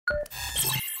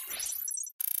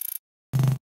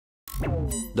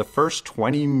The first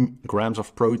 20 grams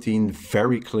of protein,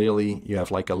 very clearly, you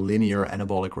have like a linear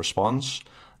anabolic response.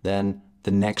 Then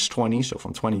the next 20, so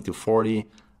from 20 to 40,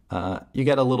 you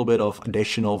get a little bit of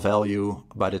additional value,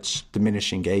 but it's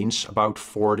diminishing gains. About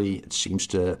 40, it seems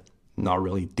to not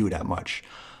really do that much.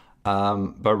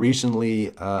 But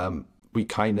recently, we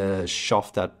kind of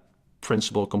shoved that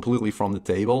principle completely from the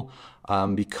table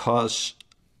because,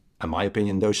 in my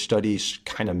opinion, those studies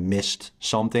kind of missed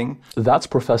something. That's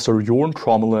Professor Jorn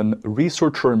Trommelen,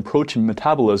 researcher in protein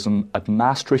metabolism at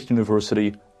Maastricht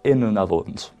University in the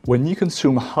Netherlands. When you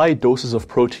consume high doses of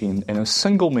protein in a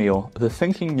single meal, the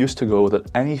thinking used to go that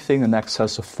anything in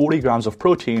excess of 40 grams of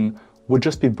protein would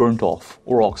just be burnt off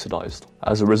or oxidized.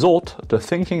 As a result, the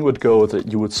thinking would go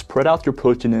that you would spread out your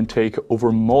protein intake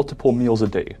over multiple meals a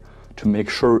day to make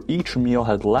sure each meal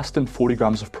had less than 40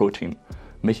 grams of protein,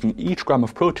 making each gram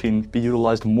of protein be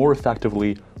utilized more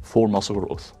effectively for muscle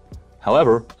growth.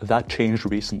 However, that changed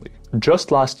recently.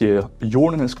 Just last year,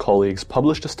 Jorn and his colleagues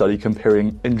published a study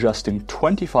comparing ingesting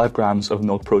 25 grams of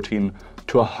milk protein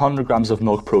to 100 grams of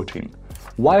milk protein.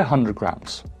 Why 100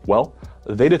 grams? Well,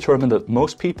 they determined that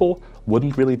most people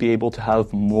wouldn't really be able to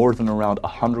have more than around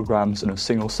 100 grams in a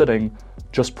single sitting,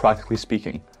 just practically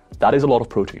speaking. That is a lot of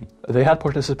protein. They had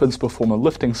participants perform a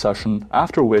lifting session,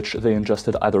 after which they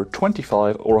ingested either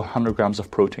 25 or 100 grams of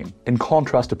protein. In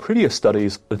contrast to previous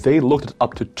studies, they looked at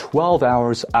up to 12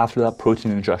 hours after that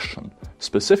protein ingestion.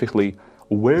 Specifically,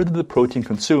 where did the protein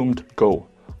consumed go?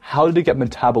 How did it get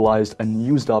metabolized and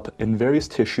used up in various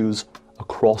tissues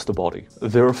across the body?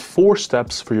 There are 4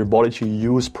 steps for your body to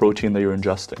use protein that you're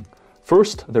ingesting.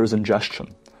 First, there is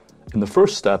ingestion. In the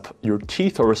first step, your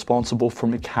teeth are responsible for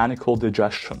mechanical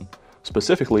digestion.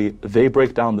 Specifically, they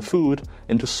break down the food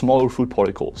into smaller food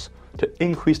particles to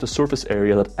increase the surface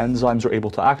area that enzymes are able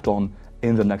to act on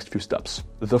in the next few steps.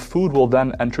 The food will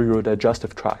then enter your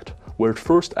digestive tract, where it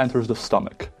first enters the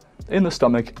stomach. In the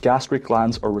stomach, gastric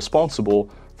glands are responsible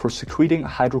for secreting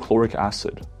hydrochloric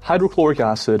acid. Hydrochloric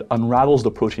acid unravels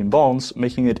the protein bonds,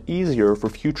 making it easier for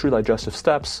future digestive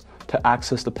steps to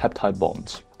access the peptide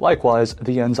bonds. Likewise,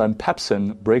 the enzyme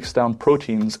pepsin breaks down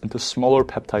proteins into smaller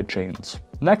peptide chains.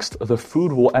 Next, the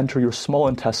food will enter your small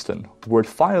intestine, where it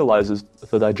finalizes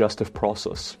the digestive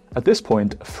process. At this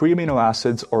point, free amino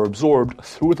acids are absorbed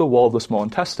through the wall of the small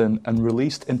intestine and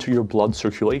released into your blood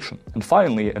circulation. And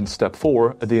finally, in step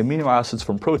 4, the amino acids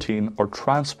from protein are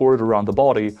transported around the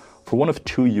body for one of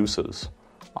 2 uses,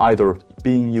 either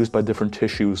being used by different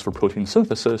tissues for protein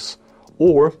synthesis,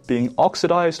 or being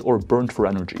oxidized or burnt for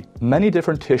energy. Many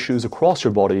different tissues across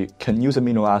your body can use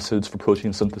amino acids for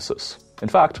protein synthesis. In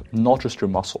fact, not just your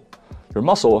muscle. Your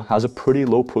muscle has a pretty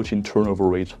low protein turnover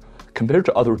rate compared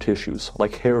to other tissues,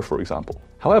 like hair, for example.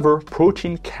 However,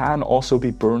 protein can also be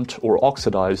burnt or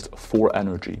oxidized for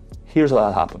energy. Here's how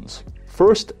that happens.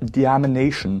 First,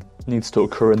 deamination needs to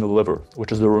occur in the liver,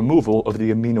 which is the removal of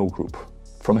the amino group.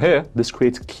 From here, this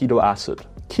creates keto acid.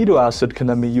 Keto acid can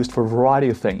then be used for a variety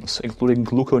of things, including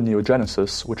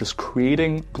gluconeogenesis, which is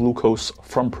creating glucose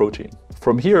from protein.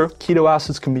 From here, keto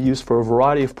acids can be used for a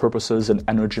variety of purposes in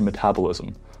energy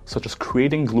metabolism, such as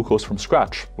creating glucose from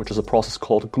scratch, which is a process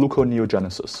called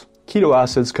gluconeogenesis. Keto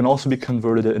acids can also be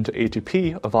converted into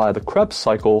ATP via the Krebs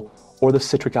cycle or the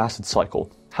citric acid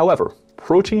cycle. However,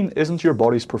 protein isn't your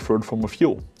body's preferred form of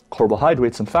fuel.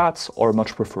 Carbohydrates and fats are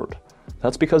much preferred.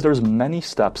 That's because there's many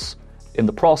steps in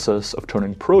the process of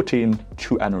turning protein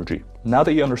to energy. Now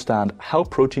that you understand how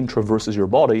protein traverses your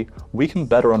body, we can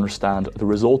better understand the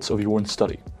results of your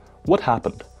study. What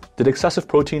happened? Did excessive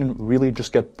protein really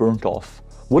just get burnt off?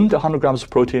 Wouldn't 100 grams of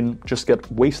protein just get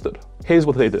wasted? Here's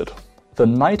what they did. The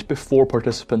night before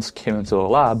participants came into the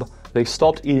lab, they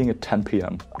stopped eating at 10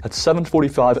 p.m. At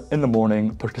 7:45 in the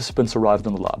morning, participants arrived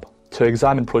in the lab. To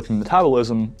examine protein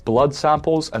metabolism, blood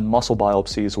samples and muscle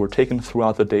biopsies were taken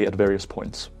throughout the day at various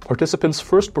points. Participants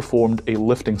first performed a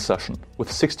lifting session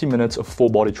with 60 minutes of full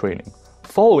body training.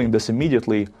 Following this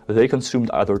immediately, they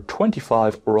consumed either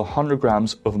 25 or 100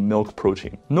 grams of milk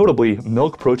protein. Notably,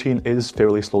 milk protein is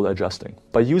fairly slow digesting.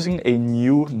 By using a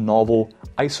new novel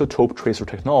isotope tracer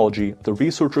technology, the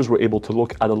researchers were able to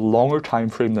look at a longer time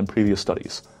frame than previous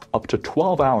studies, up to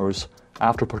 12 hours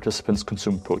after participants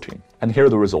consumed protein. And here are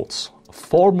the results.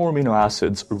 Far more amino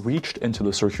acids reached into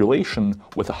the circulation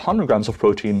with 100 grams of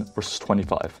protein versus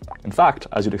 25. In fact,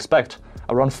 as you'd expect,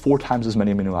 around 4 times as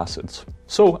many amino acids.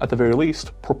 So, at the very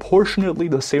least, proportionately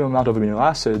the same amount of amino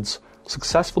acids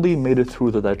successfully made it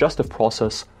through the digestive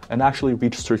process and actually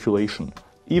reached circulation,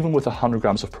 even with 100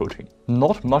 grams of protein.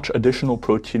 Not much additional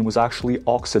protein was actually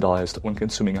oxidized when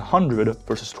consuming 100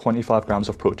 versus 25 grams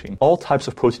of protein. All types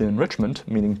of protein enrichment,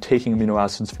 meaning taking amino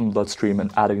acids from the bloodstream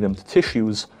and adding them to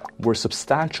tissues, were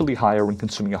substantially higher when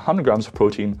consuming 100 grams of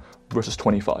protein versus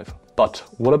 25. But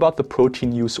what about the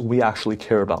protein use we actually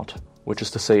care about, which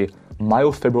is to say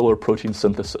myofibrillar protein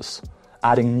synthesis,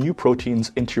 adding new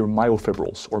proteins into your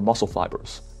myofibrils or muscle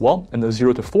fibers? Well, in the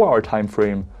 0 to 4 hour time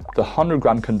frame, the 100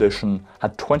 gram condition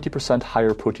had 20%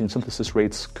 higher protein synthesis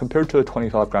rates compared to a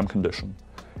 25 gram condition.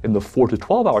 In the 4 to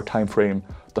 12 hour time frame,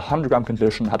 the 100 gram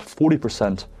condition had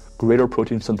 40% greater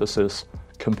protein synthesis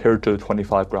compared to the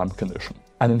 25 gram condition.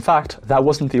 And in fact, that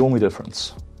wasn't the only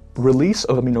difference. Release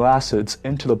of amino acids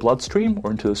into the bloodstream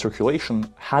or into the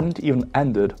circulation hadn't even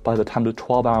ended by the time the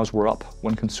 12 hours were up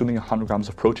when consuming 100 grams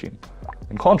of protein.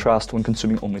 In contrast, when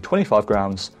consuming only 25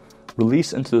 grams,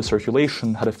 release into the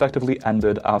circulation had effectively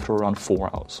ended after around 4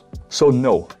 hours. So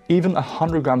no, even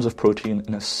 100 grams of protein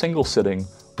in a single sitting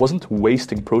wasn't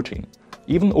wasting protein.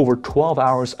 Even over 12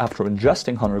 hours after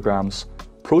ingesting 100 grams,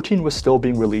 protein was still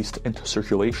being released into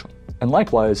circulation. And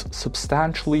likewise,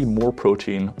 substantially more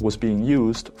protein was being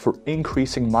used for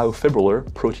increasing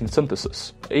myofibrillar protein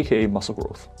synthesis, aka muscle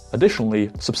growth.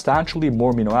 Additionally, substantially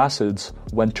more amino acids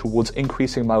went towards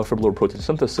increasing myofibrillar protein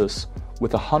synthesis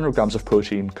with 100 grams of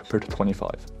protein compared to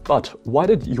 25. But why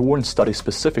did your study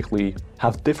specifically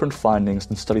have different findings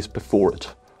than studies before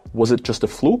it? Was it just a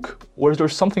fluke, or is there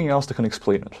something else that can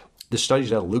explain it? The studies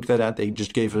that looked at that, they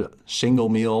just gave a single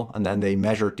meal and then they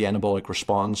measured the anabolic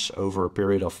response over a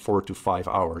period of 4 to 5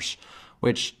 hours,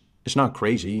 which is not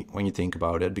crazy when you think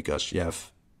about it, because you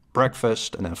have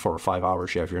breakfast and then 4 or 5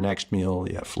 hours you have your next meal,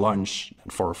 you have lunch,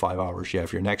 and 4 or 5 hours you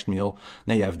have your next meal,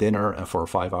 then you have dinner, and 4 or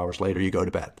 5 hours later you go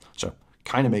to bed. So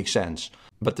kind of makes sense.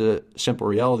 But the simple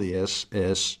reality is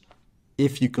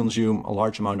if you consume a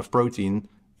large amount of protein,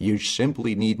 you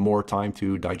simply need more time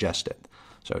to digest it.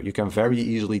 So you can very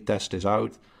easily test this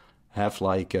out. Have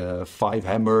like 5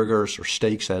 hamburgers or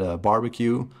steaks at a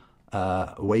barbecue,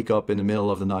 wake up in the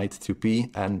middle of the night to pee,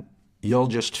 and you'll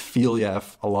just feel you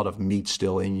have a lot of meat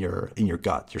still in your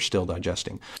gut. You're still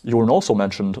digesting. Jorn also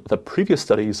mentioned that previous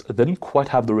studies didn't quite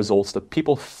have the results that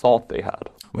people thought they had.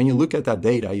 When you look at that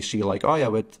data, you see like, oh yeah,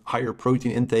 with higher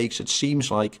protein intakes, it seems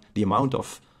like the amount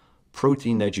of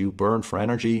protein that you burn for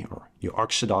energy or you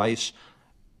oxidize,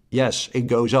 yes, it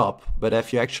goes up, but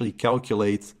if you actually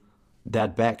calculate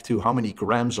that back to how many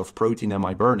grams of protein am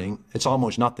I burning, it's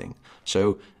almost nothing.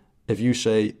 So if you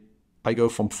say, I go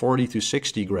from 40 to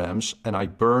 60 grams and I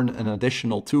burn an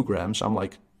additional 2 grams, I'm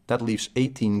like, that leaves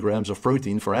 18 grams of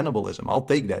protein for anabolism. I'll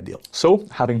take that deal. So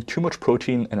having too much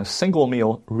protein in a single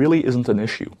meal really isn't an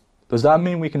issue. Does that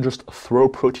mean we can just throw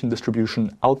protein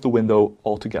distribution out the window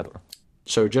altogether?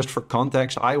 So just for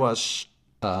context, I was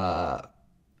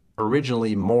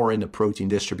originally more in the protein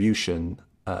distribution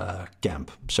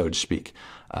camp, so to speak.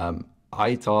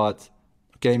 I thought,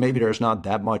 okay, maybe there's not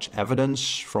that much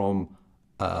evidence from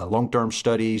long-term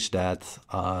studies that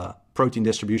protein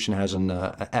distribution has an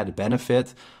added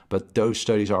benefit, but those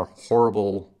studies are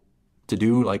horrible to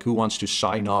do. Like, who wants to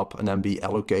sign up and then be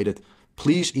allocated,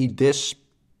 please eat this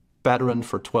pattern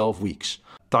for 12 weeks?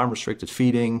 Time-restricted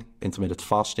feeding, intermittent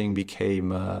fasting became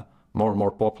more and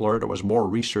more popular. There was more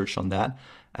research on that.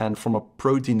 And from a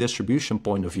protein distribution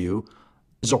point of view,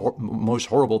 it's the most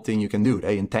horrible thing you can do.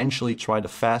 They intentionally try to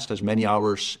fast as many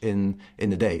hours in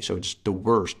the day. So it's the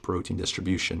worst protein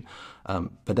distribution.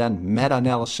 But then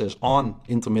meta-analysis on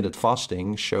intermittent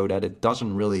fasting show that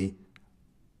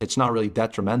it's not really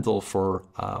detrimental for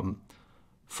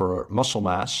muscle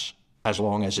mass as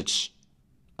long as it's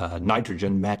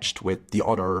nitrogen matched with the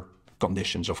other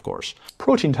conditions, of course.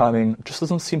 Protein timing just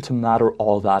doesn't seem to matter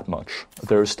all that much.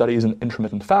 There are studies in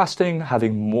intermittent fasting,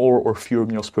 having more or fewer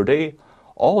meals per day,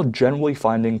 all generally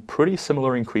finding pretty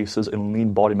similar increases in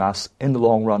lean body mass in the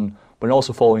long run, but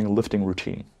also following a lifting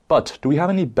routine. But do we have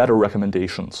any better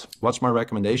recommendations? What's my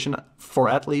recommendation? For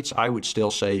athletes, I would still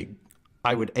say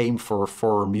I would aim for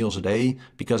 4 meals a day,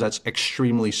 because that's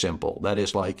extremely simple. That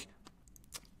is like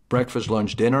breakfast,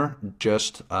 lunch, dinner,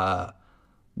 just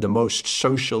the most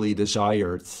socially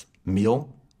desired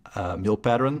meal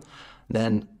pattern.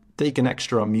 Then take an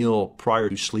extra meal prior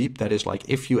to sleep. That is like,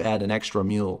 if you add an extra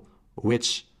meal,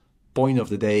 which point of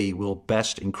the day will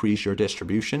best increase your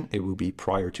distribution? It will be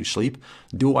prior to sleep.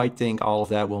 Do I think all of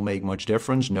that will make much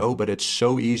difference? No, but it's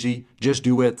so easy. Just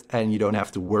do it and you don't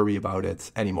have to worry about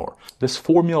it anymore. This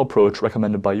 4-meal approach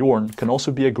recommended by Jorn can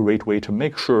also be a great way to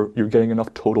make sure you're getting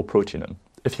enough total protein in.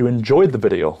 If you enjoyed the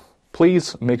video,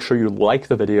 please make sure you like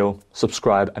the video,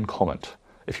 subscribe, and comment.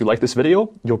 If you like this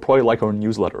video, you'll probably like our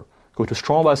newsletter. Go to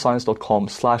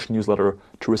strongbyScience.com/newsletter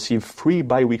to receive free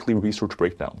bi-weekly research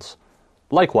breakdowns.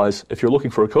 Likewise, if you're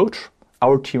looking for a coach,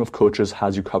 our team of coaches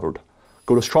has you covered.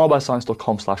 Go to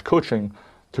strongbyScience.com/coaching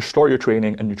to start your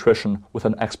training and nutrition with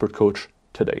an expert coach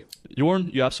today.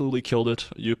 Jorn, you absolutely killed it.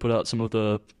 You put out some of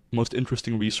the most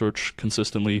interesting research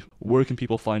consistently. Where can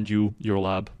people find you, your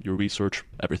lab, your research,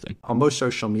 everything? On most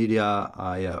social media,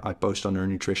 I post under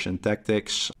nutrition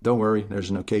tactics. Don't worry, there's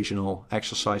an occasional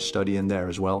exercise study in there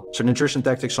as well. So nutrition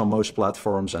tactics on most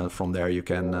platforms, and from there you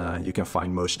can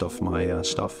find most of my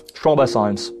stuff. Strong by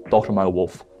Science, Dr. Milo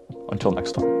Wolf. Until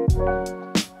next time.